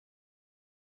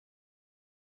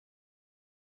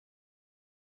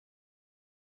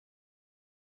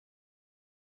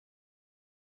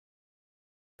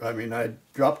I mean, I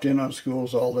dropped in on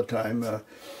schools all the time,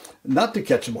 not to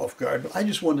catch them off guard, but I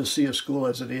just wanted to see a school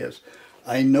as it is.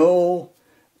 I know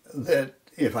that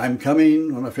if I'm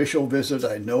coming on official visit,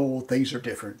 I know things are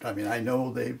different. I mean, I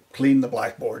know they clean the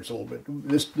blackboards a little bit.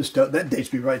 That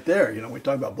dates me right there. You know, we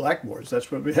talk about blackboards.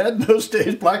 That's what we had in those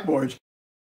days, blackboards.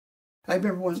 I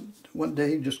remember one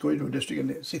day just going to a district,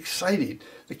 and it's exciting.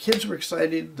 The kids were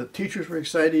excited. The teachers were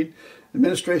excited. The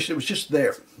administration, it was just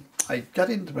there. I got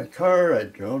into my car. I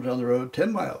drove down the road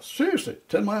 10 miles. Seriously,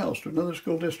 10 miles to another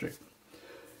school district.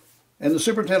 And the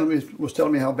superintendent was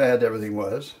telling me how bad everything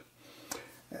was.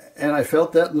 And I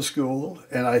felt that in the school,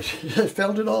 and I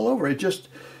felt it all over. It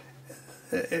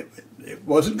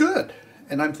wasn't good.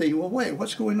 And I'm thinking, well, wait,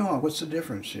 what's going on? What's the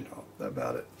difference, you know,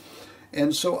 about it?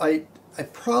 And so I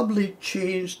probably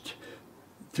changed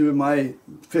through my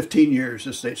 15 years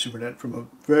as state superintendent from a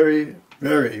very,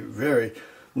 very, very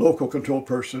local control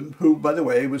person who, by the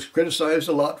way, was criticized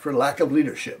a lot for lack of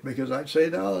leadership, because I'd say,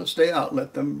 no, stay out,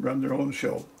 let them run their own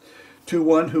show, to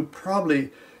one who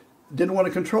probably didn't want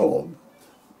to control.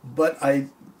 But I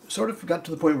sort of got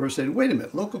to the point where I said, wait a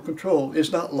minute, local control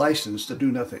is not licensed to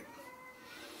do nothing.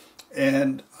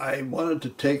 And I wanted to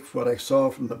take what I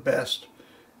saw from the best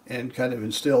and kind of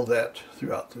instill that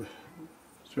throughout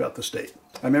the state.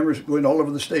 I remember going all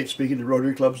over the state, speaking to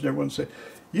Rotary clubs, and everyone said,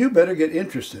 you better get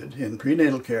interested in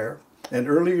prenatal care and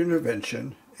early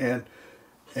intervention and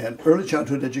early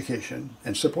childhood education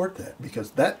and support that,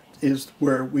 because that is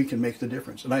where we can make the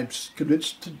difference. And I'm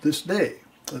convinced to this day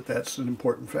that that's an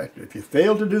important factor. If you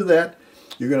fail to do that,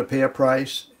 you're going to pay a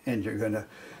price, and you're going to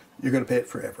pay it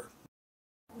forever.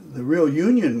 The real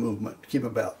union movement came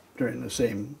about during the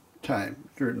same time,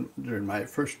 during my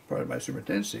first part of my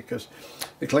superintendency, because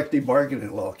the collective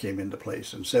bargaining law came into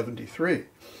place in '73,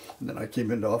 and then I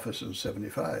came into office in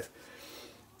 '75,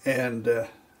 and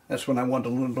that's when I wanted to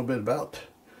learn a little bit about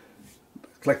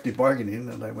collective bargaining,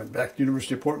 and I went back to the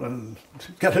University of Portland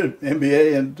and got an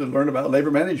MBA and to learn about labor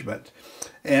management,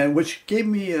 and which gave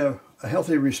me a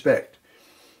healthy respect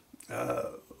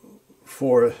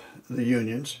for the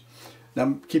unions.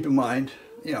 Now, keep in mind,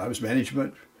 you know, I was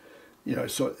management, you know,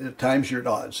 so at times you're at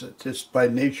odds. It's by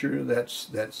nature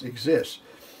that exists,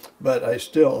 but I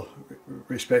still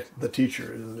respect the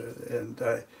teacher, and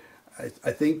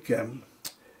I think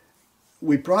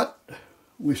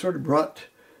we sort of brought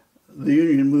the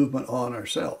union movement on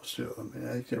ourselves too. I mean,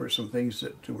 I think there were some things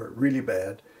that were really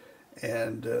bad,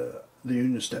 and the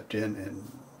union stepped in and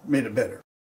made it better.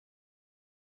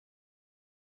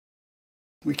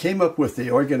 We came up with the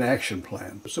Oregon Action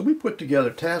Plan. So we put together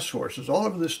task forces all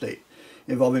over the state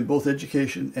involving both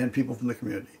education and people from the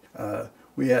community.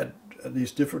 We had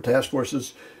these different task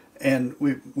forces, and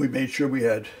we made sure we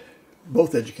had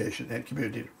both education and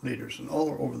community leaders and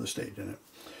all over the state in it.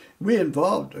 We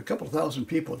involved a couple of thousand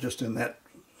people just in that,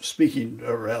 speaking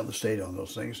around the state on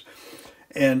those things,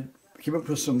 and came up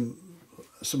with some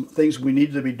things we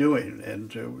needed to be doing,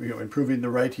 and you know, improving the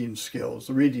writing skills,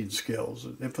 the reading skills,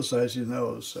 and emphasizing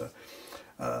those.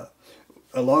 A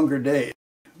longer day.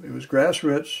 It was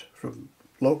grassroots from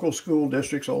local school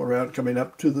districts all around coming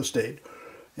up to the state,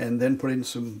 and then putting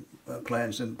some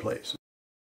plans in place.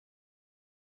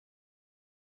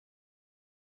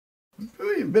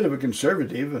 A bit of a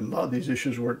conservative, and a lot of these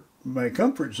issues were my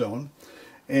comfort zone.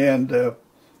 And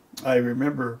I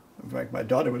remember, in fact, my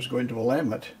daughter was going to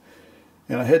Willamette,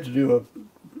 and I had to do a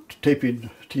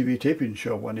TV taping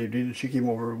show one evening, and she came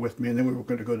over with me, and then we were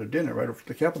going to go to dinner right over at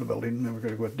the Capitol building, and then we were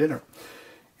going to go to dinner.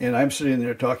 And I'm sitting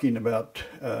there talking about,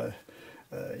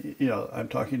 you know, I'm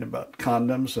talking about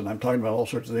condoms, and I'm talking about all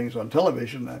sorts of things on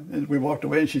television. And we walked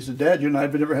away, and she said, "Dad, you and I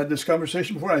have never had this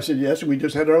conversation before." I said, "Yes, and we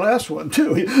just had our last one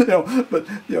too." You know, but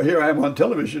you know, here I am on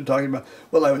television talking about.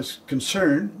 Well, I was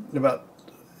concerned about.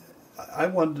 I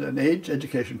wanted an age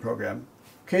education program,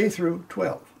 K through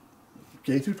 12,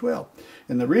 K through 12,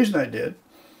 and the reason I did.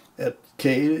 At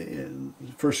K, in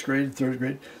first grade, third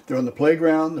grade, they're on the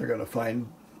playground. They're going to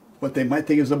find what they might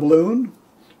think is a balloon,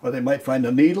 or they might find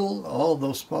a needle, all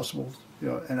those possible, you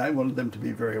know, and I wanted them to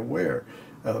be very aware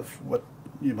of what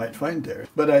you might find there.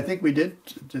 But I think we did,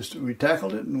 we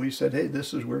tackled it, and we said, hey,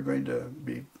 this is, we're going to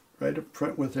be right up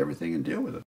front with everything and deal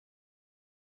with it.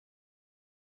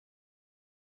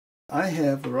 I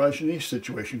have the Rajneesh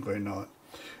situation going on.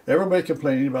 Everybody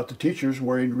complaining about the teachers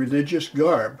wearing religious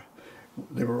garb.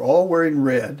 They were all wearing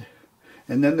red,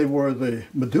 and then they wore the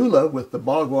medulla with the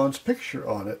Bhagwan's picture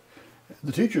on it.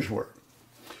 The teachers were.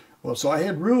 Well, so I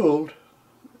had ruled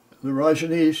the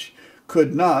Rajneesh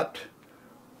could not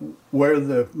wear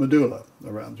the medulla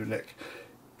around their neck.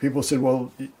 people said,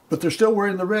 well, but they're still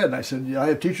wearing the red. And I said, yeah, I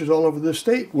have teachers all over the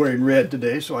state wearing red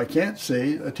today, so I can't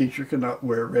say a teacher cannot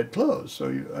wear red clothes. So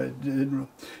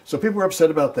people were upset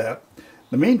about that.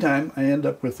 In the meantime, I end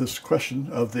up with this question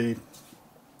of the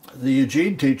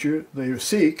Eugene teacher, the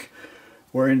Sikh,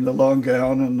 wearing the long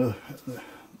gown and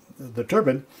the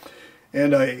turban.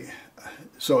 And I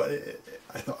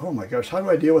thought, oh my gosh, how do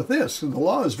I deal with this? And the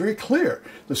law is very clear.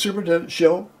 The superintendent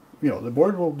shall, the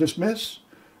board will dismiss,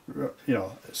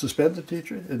 suspend the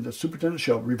teacher, and the superintendent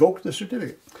shall revoke the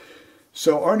certificate.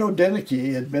 So Arno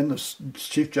Denicky had been the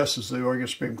Chief Justice of the Oregon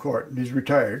Supreme Court, and he's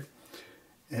retired.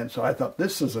 And so I thought,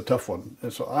 this is a tough one.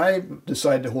 And so I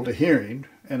decided to hold a hearing,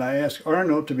 and I asked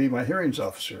Arno to be my hearings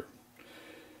officer.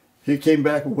 He came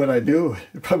back with what I knew,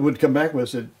 probably would come back with,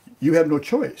 said, you have no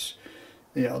choice.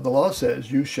 The law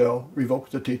says you shall revoke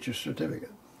the teacher's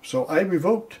certificate. So I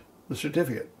revoked the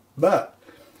certificate, but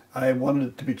I wanted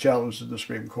it to be challenged in the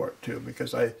Supreme Court too,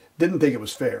 because I didn't think it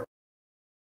was fair.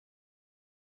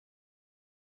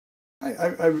 I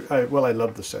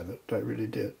loved the Senate, I really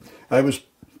did. I was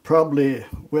probably,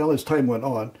 as time went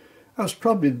on, I was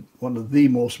probably one of the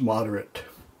most moderate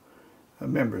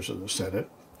members of the Senate.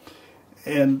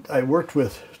 And I worked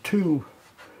with two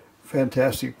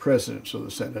fantastic presidents of the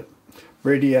Senate,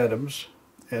 Brady Adams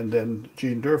and then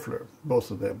Gene Derfler, both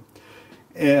of them.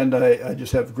 And I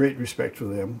just have great respect for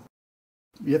them.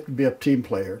 You have to be a team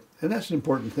player, and that's an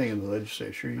important thing in the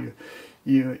legislature.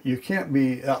 You can't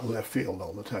be out in left field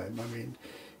all the time. I mean,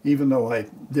 even though I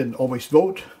didn't always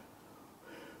vote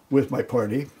with my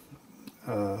party,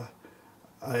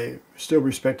 I still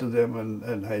respected them,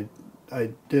 and I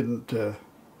didn't.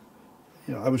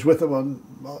 I was with them on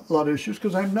a lot of issues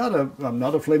because I'm not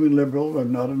a flaming liberal.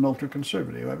 I'm not an ultra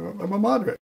conservative. I'm a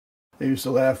moderate. They used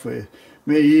to laugh.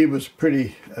 Meyi was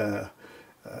pretty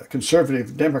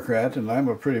conservative Democrat, and I'm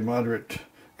a pretty moderate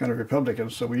kind of Republican.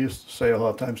 So we used to say a lot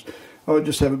of times, "Oh,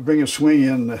 just bring a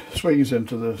swings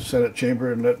into the Senate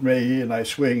chamber, and let Meyi and I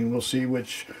swing, and we'll see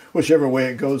whichever way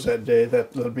it goes that day.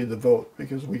 That'll be the vote,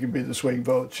 because we can be the swing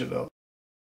votes, In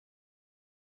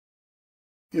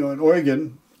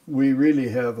Oregon, we really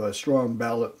have a strong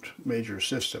ballot major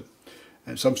system.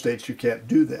 In some states, you can't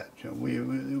do that.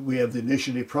 We have the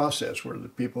initiative process where the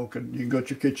people you can go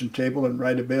to your kitchen table and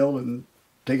write a bill and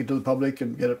take it to the public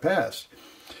and get it passed.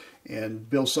 And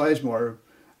Bill Sizemore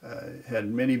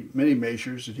had many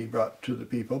measures that he brought to the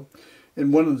people.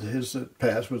 And one of his that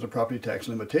passed was a property tax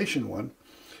limitation one.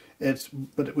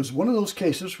 But it was one of those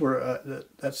cases where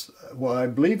I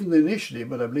believe in the initiative,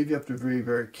 but I believe you have to be very,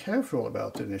 very careful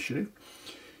about the initiative.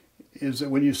 Is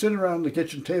that when you sit around the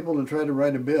kitchen table and try to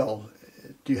write a bill,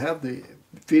 do you have the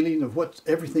feeling of what's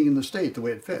everything in the state, the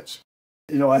way it fits?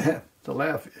 I have to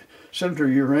laugh. Senator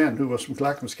Eugene, who was from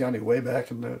Clackamas County way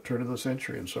back in the turn of the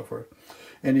century and so forth,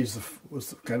 and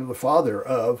was kind of the father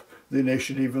of the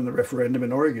initiative and the referendum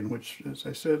in Oregon, which, as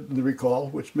I said, the recall,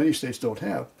 which many states don't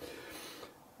have.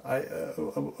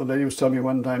 A lady was telling me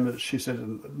one time that she said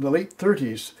in the late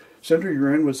 30s, Senator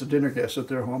Eugene was a dinner guest at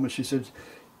their home, and she said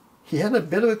he had a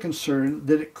bit of a concern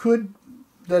that it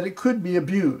could be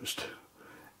abused.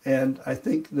 And I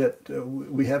think that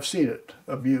we have seen it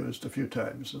abused a few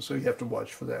times, and so you have to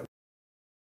watch for that.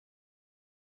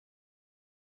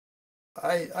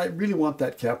 I really want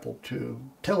that Capitol to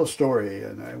tell a story,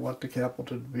 and I want the Capitol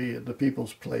to be the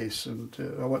people's place, and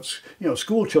I want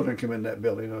school children come in that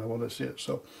building, and I want to see it.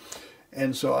 So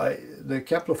the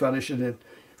Capitol Foundation, and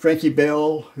Frankie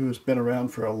Bell, who's been around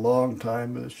for a long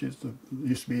time, used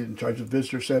to be in charge of the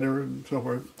visitor center and so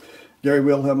forth. Gary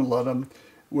Wilhelm, a lot of them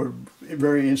were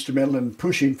very instrumental in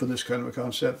pushing for this kind of a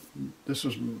concept. This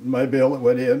was my bill that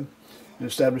went in and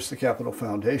established the Capitol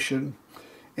Foundation.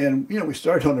 And, we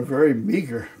started on a very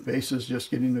meager basis,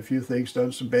 just getting a few things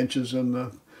done, some benches and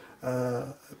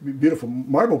the beautiful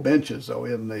marble benches, though,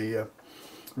 in the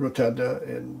rotunda.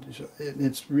 And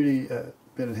it's really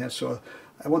been enhanced. So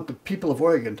I want the people of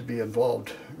Oregon to be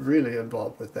involved, really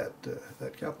involved with that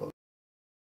Capitol.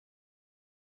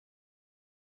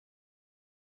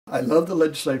 I love the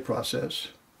legislative process.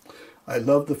 I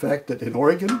love the fact that in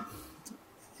Oregon,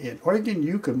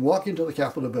 you can walk into the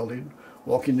Capitol building,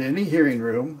 walk into any hearing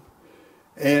room,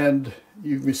 and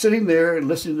you can be sitting there and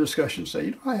listening to discussion,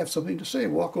 say, I have something to say.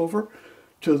 Walk over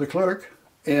to the clerk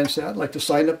and say, I'd like to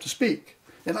sign up to speak.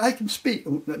 And I can speak.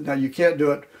 Now, you can't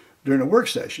do it during a work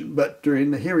session, but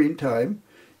during the hearing time,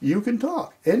 you can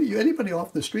talk. Anybody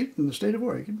off the street in the state of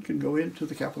Oregon can go into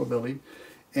the Capitol building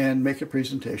and make a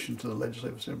presentation to the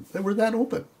Legislative Assembly. We're that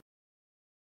open.